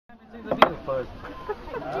the video first.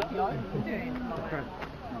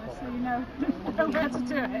 So you know how to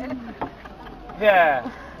do it.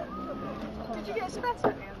 Yeah. Did you get spat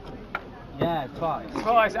at? Yeah, twice.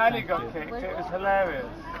 Twice, Annie got kicked. It was hilarious.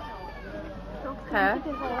 Her?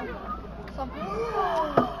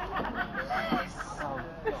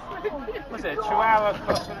 Was it a Chihuahua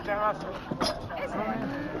crossing down?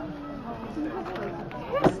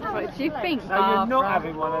 What do you think, No, you're not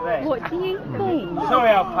having one of them. What do you think? Sorry,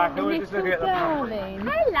 Alpaca, we're just looking at the Darling.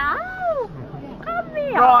 Hello! Come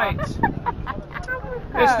here! Right.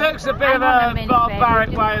 This looks a bit of a mini barbaric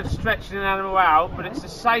bit. way of stretching an animal out, but it's the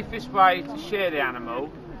safest way to shear the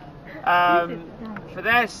animal for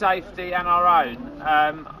their safety and our own.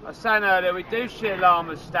 I was saying earlier, we do shear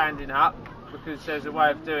llamas standing up because there's a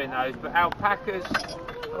way of doing those, but alpacas,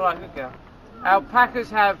 alright, good girl. Alpacas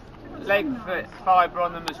have leg fibre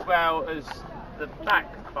on them as well as the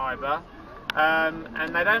back fibre.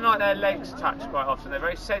 And they don't like their legs touched quite often. They're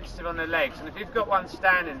very sensitive on their legs, and if you've got one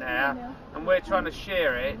standing there and we're trying to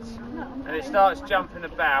shear it and it starts jumping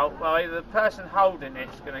about, well, either the person holding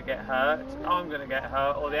it's going to get hurt, I'm going to get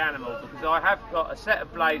hurt, or the animal, because I have got a set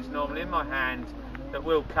of blades normally in my hand that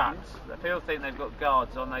will cut. People think they've got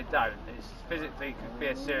guards on, they don't. It's physically could be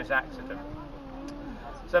a serious accident.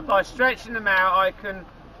 So by stretching them out, I can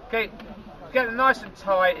get them nice and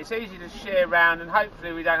tight. It's easy to shear round, and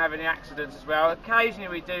hopefully we don't have any accidents as well. Occasionally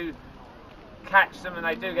we do catch them and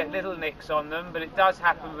they do get little nicks on them, but it does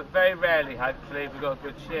happen, but very rarely, hopefully, if we've got a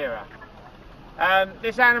good shearer.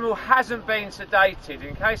 This animal hasn't been sedated.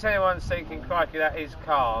 In case anyone's thinking, crikey, that is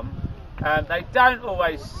calm, they don't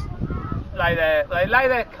always lay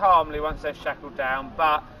there calmly once they're shackled down,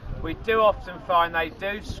 but we do often find they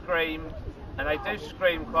do scream. And they do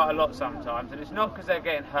scream quite a lot sometimes, and it's not because they're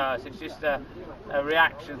getting hurt, it's just a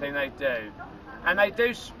reaction thing they do. And they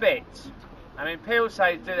do spit. I mean, people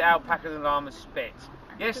say, do the alpacas and llamas spit?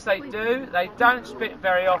 Yes, they do. They don't spit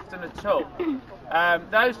very often at all.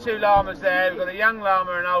 Those two llamas there, we've got a young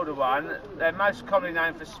llama and an older one, they're most commonly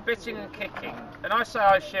known for spitting and kicking. And I say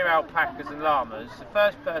I shear alpacas and llamas, the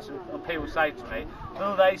first person people say to me,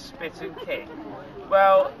 will they spit and kick?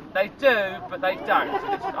 Well, they do, but they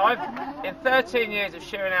don't. In 13 years of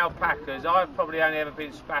shearing alpacas, I've probably only ever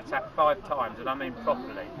been spat at 5 times, and I mean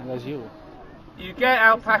properly. And that's you. You get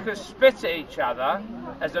alpacas spit at each other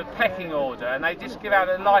as a pecking order, and they just give out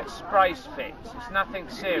a light spray spit. It's nothing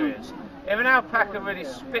serious. If an alpaca really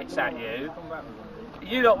spits at you,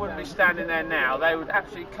 you lot wouldn't be standing there now. They would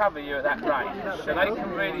actually cover you at that range, so they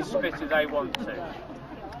can really spit if they want to.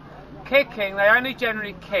 Kicking, they only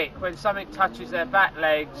generally kick when something touches their back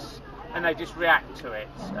legs and they just react to it.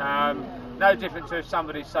 No different to if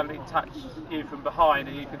somebody suddenly touched you from behind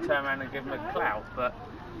and you can turn around and give them a clout. But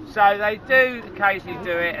so they do occasionally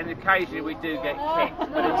do it, and occasionally we do get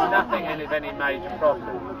kicked, but it's nothing of any major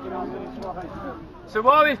problem. So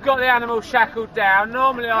while we've got the animal shackled down,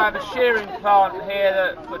 normally I have a shearing plant here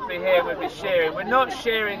that would be here, we'd be shearing. We're not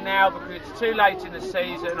shearing now because it's too late in the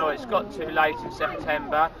season, or it's got too late in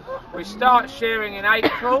September. We start shearing in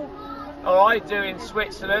April, or I do in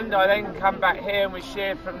Switzerland. I then come back here and we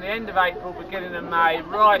shear from the end of April, beginning of May,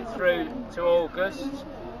 right through to August.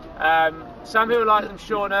 Some people like them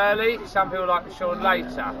shorn early, some people like them shorn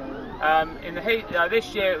later. In the heat,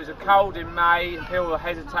 this year it was a cold in May, and people were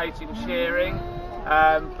hesitating shearing.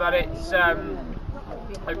 But it's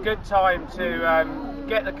a good time to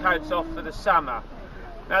get the coats off for the summer.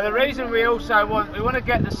 Now the reason we also want to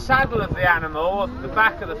get the saddle of the animal, the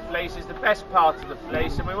back of the fleece is the best part of the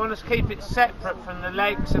fleece, and we want to keep it separate from the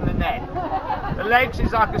legs and the neck. The legs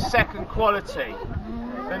is like a second quality.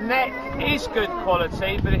 The neck is good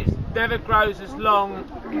quality, but it never grows as long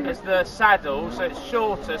as the saddle, so it's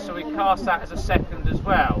shorter, so we cast that as a second as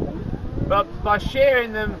well. But by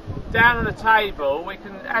shearing them down on the table, we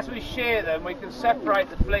can, as we shear them, we can separate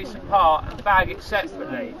the fleece apart and bag it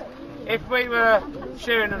separately. If we were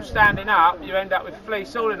shearing them standing up, you end up with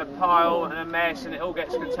fleece all in a pile and a mess, and it all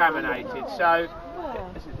gets contaminated. So,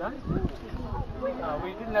 this is that. Oh,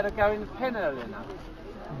 we didn't let her go in the pen early enough.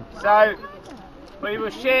 So, we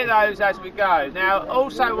will shear those as we go. Now,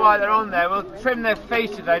 also while they're on there, we'll trim their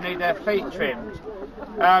feet if they need their feet trimmed.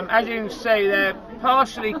 As you can see, they're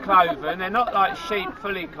partially cloven. They're not like sheep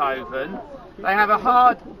fully cloven. They have a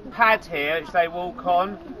hard pad here which they walk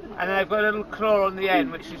on, and then they've got a little claw on the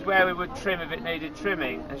end, which is where we would trim if it needed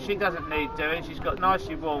trimming. And she doesn't need doing. She's got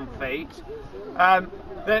nicely warm feet.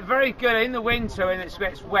 They're very good in the winter when it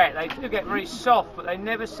gets wet. They do get very soft, but they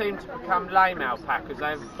never seem to become lame alpacas.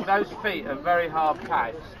 Those feet are very hard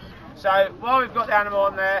pads. So while we've got the animal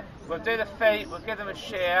on there, we'll do the feet, we'll give them a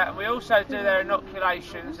shear, and we also do their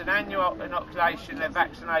inoculations, an annual inoculation, their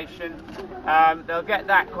vaccination. They'll get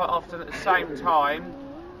that quite often at the same time,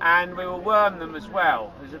 and we will worm them as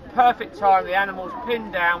well. There's a perfect time, the animal's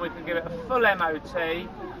pinned down, we can give it a full MOT,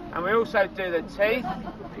 and we also do the teeth,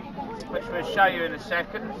 which we'll show you in a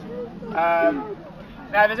second.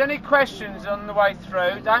 Now, if there's any questions on the way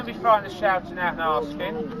through, don't be frightened of shouting out and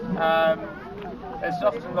asking. There's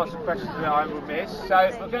often lots of questions that I will miss,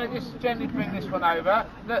 so we're going to just gently bring this one over.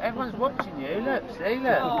 Look, everyone's watching you. Look, see,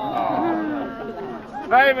 look. Oh.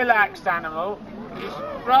 Very relaxed animal. Just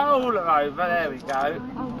roll them over. There we go.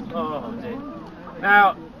 Oh dear.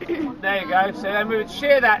 Now, there you go. So then we would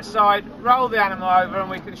shear that side, roll the animal over, and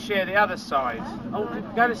we can shear the other side. Oh,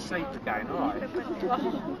 go to sleep again. All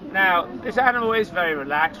right. Now, this animal is very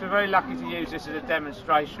relaxed. We're very lucky to use this as a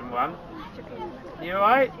demonstration one. You all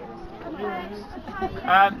right?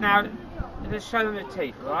 Now, let's show them the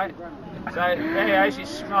teeth, right? So there you go, she's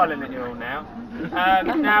smiling at you all now.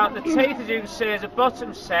 Now, the teeth, as you can see, is a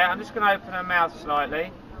bottom set. I'm just going to open her mouth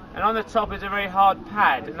slightly. And on the top is a very hard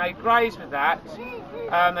pad, and they graze with that.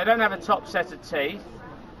 They don't have a top set of teeth.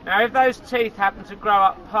 Now, if those teeth happen to grow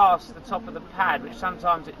up past the top of the pad, which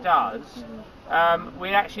sometimes it does, we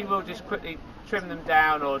actually will just quickly trim them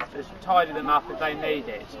down or just tidy them up if they need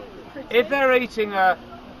it. If they're eating a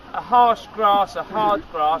harsh grass, a hard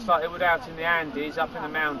grass, like they would out in the Andes, up in the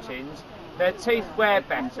mountains, their teeth wear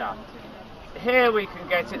better. Here we can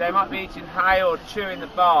get it, they might be eating hay or chewing the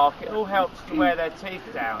bark, it all helps to wear their teeth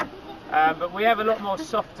down. But we have a lot more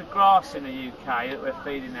softer grass in the UK that we're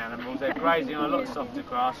feeding animals. They're grazing on a lot softer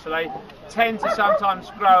grass, so they tend to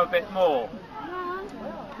sometimes grow a bit more.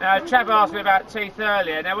 Now, a chap asked me about teeth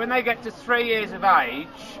earlier. Now, when they get to 3 years of age,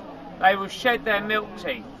 they will shed their milk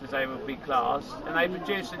teeth, as they would be classed, and they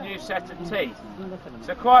produce a new set of teeth.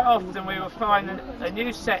 So quite often we will find a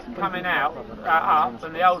new set coming out, up,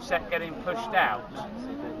 and the old set getting pushed out.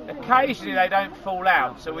 Occasionally they don't fall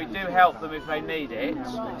out, so we do help them if they need it.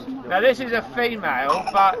 Now, this is a female,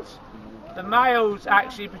 but the males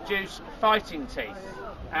actually produce fighting teeth.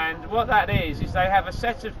 And what that is they have a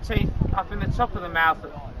set of teeth up in the top of the mouth,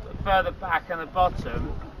 further back and the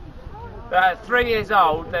bottom. At 3 years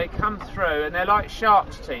old, they come through and they're like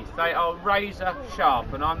shark's teeth. They are razor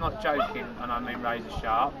sharp, and I'm not joking when I mean razor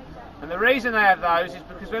sharp. And the reason they have those is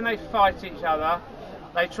because when they fight each other,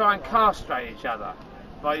 they try and castrate each other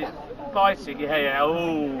by biting.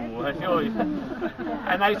 Ooh,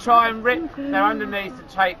 and they try and rip their underneath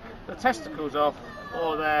to take the testicles off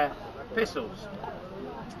or their thistles,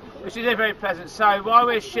 which is very pleasant. So while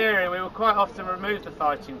we're shearing, we will quite often remove the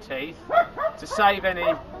fighting teeth to save any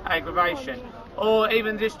aggravation, or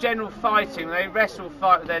even just general fighting. They wrestle,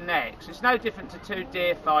 fight with their necks. It's no different to two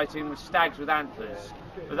deer fighting with stags with antlers,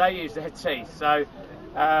 but they use their teeth. So,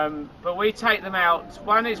 but we take them out.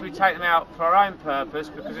 One is we take them out for our own purpose,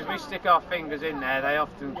 because if we stick our fingers in there, they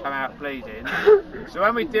often come out bleeding. So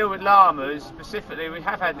when we deal with llamas specifically, we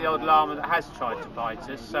have had the odd llama that has tried to bite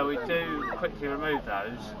us, so we do quickly remove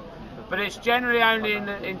those. But it's generally only in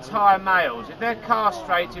the entire males. If they're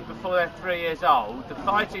castrated before they're 3 years old, the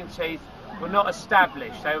fighting teeth will not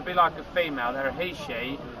establish. They will be like a female, they're a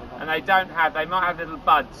he-she, and they might have little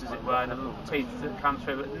buds, as it were, and little teeth that come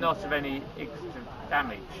through, but not of any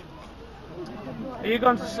damage. You've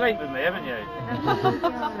gone to sleep with me, haven't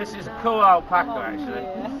you? This is a cool alpaca, actually.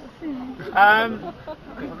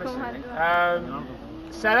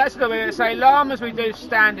 So that's the way to say llamas we do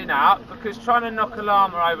standing up, because trying to knock a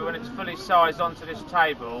llama over when it's fully sized onto this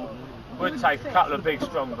table would take a couple of big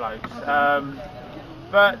strong blokes.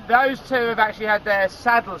 But those two have actually had their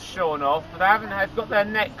saddles shorn off, but they haven't got their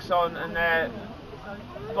necks on and their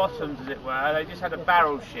bottoms, as it were. They just had a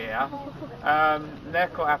barrel shear. They're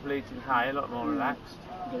quite happily eating hay, a lot more relaxed.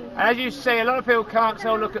 And as you see, a lot of people can't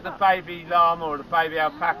tell, look at the baby llama or the baby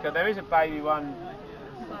alpaca. There is a baby one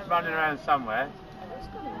running around somewhere.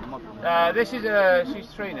 She's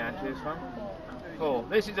 3 now, this one. 4.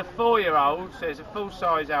 This is a 4-year-old, so it's a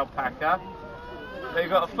full-size alpaca. They've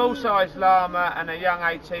got a full-size llama and a young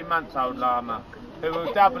 18-month-old llama, who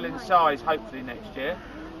will double in size hopefully next year.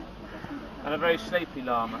 And a very sleepy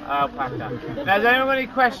alpaca. Now, has anyone got any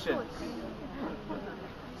questions?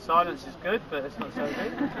 Silence is good, but it's not so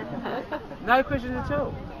good. No questions at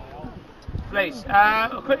all. Fleece.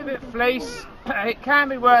 A quick bit of fleece. It can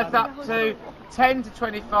be worth up to £10 to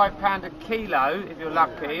 £25 a kilo if you're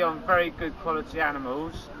lucky on very good quality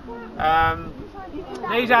animals.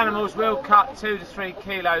 These animals will cut 2 to 3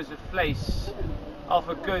 kilos of fleece off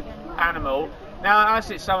a good animal. Now,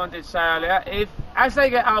 as someone did say earlier, as they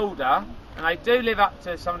get older, and they do live up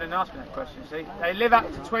to, someone didn't ask me that question, see, they live up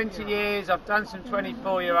to 20 years. I've done some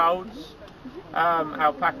 24-year-olds,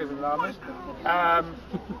 alpacas and llamas,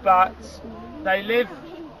 but they live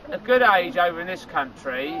a good age over in this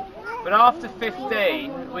country, but after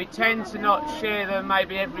 15 we tend to not shear them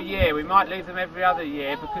maybe every year. We might leave them every other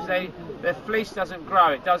year because their fleece doesn't grow,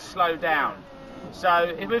 it does slow down. So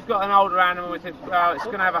if we've got an older animal, we think, well, it's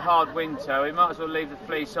going to have a hard winter, we might as well leave the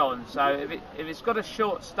fleece on. So if it's got a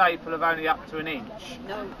short staple of only up to an inch,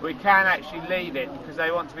 we can actually leave it because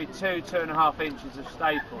they want to be 2–2.5 inches of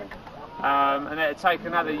staple. And it'll take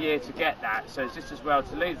another year to get that, so it's just as well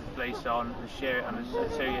to leave the fleece on and shear it on a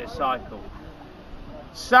 2-year cycle.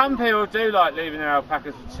 Some people do like leaving their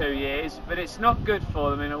alpacas for 2 years, but it's not good for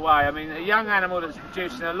them in a way. I mean, a young animal that's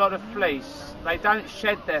producing a lot of fleece, they don't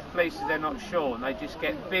shed their fleece if they're not shorn, they just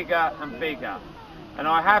get bigger and bigger. And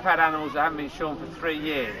I have had animals that haven't been shorn for 3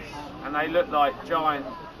 years, and they look like giant,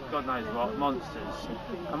 God knows what, monsters.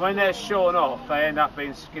 And when they're shorn off, they end up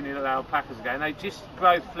being skinny little alpacas again. They just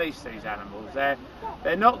grow fleece, these animals. They're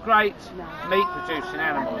not great meat producing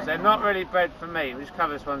animals. They're not really bred for meat. We'll just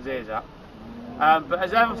cover this one's ears up. But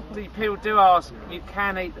as obviously people do ask, you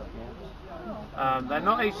can eat them. They're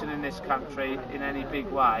not eaten in this country in any big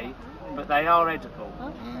way, but they are edible.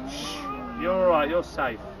 Shh, you're alright, you're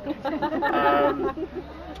safe.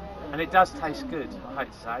 And it does taste good, I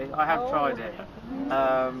hate to say. I have tried it.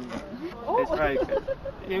 It's very good.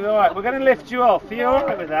 You're alright, we're going to lift you off. Are you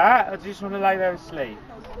alright with that? Or do you just want to lay there and sleep?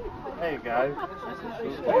 There you go.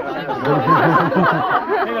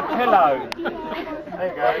 Need a pillow. There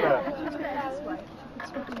you go, look.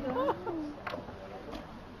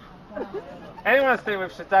 Anyone think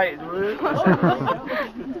we've sedated?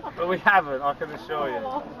 But we haven't, I can assure you.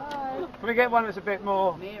 Can we get one that's a bit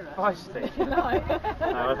more feisty? No,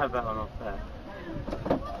 we'll have that one off there.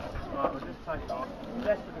 Right, we'll just take it off.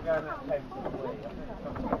 Unless we're going that pen to the wheel.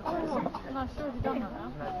 No, I've already done that now.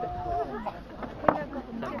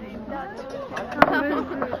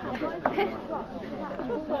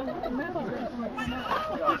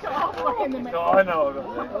 I know what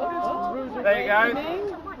I've got there. There you go.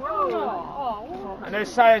 And they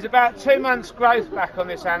say there's about 2 months growth back on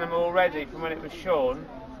this animal already from when it was shorn.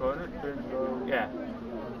 Yeah.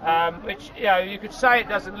 Which, you know, you could say it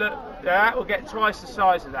doesn't look, that will get twice the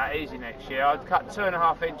size of that easy next year. I'd cut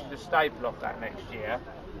 2.5 inches of staple off that next year.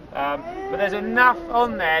 But there's enough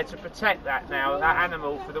on there to protect that now, that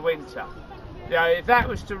animal, for the winter. You know, if that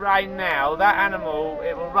was to rain now, that animal,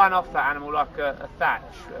 it will run off that animal like a thatch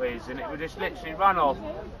is, and it would just literally run off,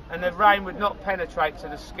 and the rain would not penetrate to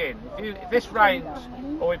the skin. If this rains,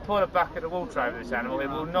 or we pour a bucket of water over this animal, it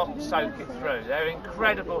will not soak it through. They're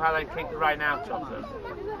incredible how they keep the rain out of them.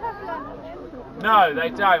 No, they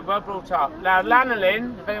don't. Well brought up. Now,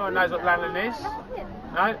 lanolin, if anyone knows what lanolin is,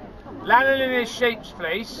 no? Lanolin is sheep's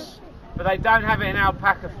fleece, but they don't have it in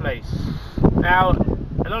alpaca fleece. Now,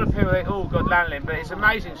 a lot of people think, oh god, lanolin, but it's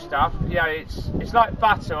amazing stuff. You know, it's like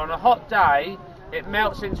butter. On a hot day, it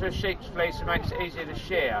melts into a sheep's fleece and makes it easier to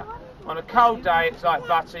shear. On a cold day, it's like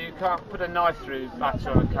butter. You can't put a knife through butter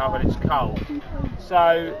on a cold when it's cold.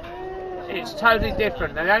 So it's totally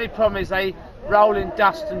different. And the only problem is they roll in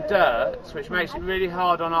dust and dirt, which makes it really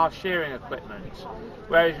hard on our shearing equipment.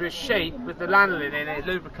 Whereas with sheep, with the lanolin in it, it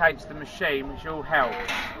lubricates the machine, which all helps.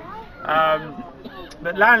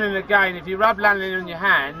 But lanolin, again, if you rub lanolin on your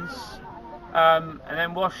hands and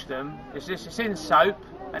then wash them, it's in soap,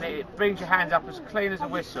 and it brings your hands up as clean as a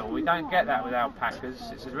whistle. We don't get that with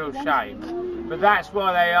alpacas, it's a real shame. But that's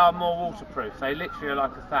why they are more waterproof. They literally are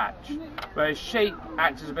like a thatch. Whereas sheep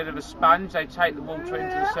act as a bit of a sponge. They take the water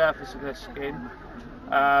into the surface of their skin.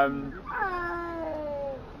 But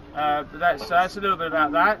that's a little bit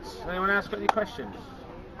about that. Anyone else got any questions?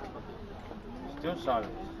 Still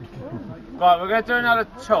silent. Right, we're going to do another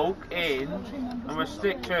talk in, and we'll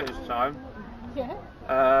stick to it this time. Yeah.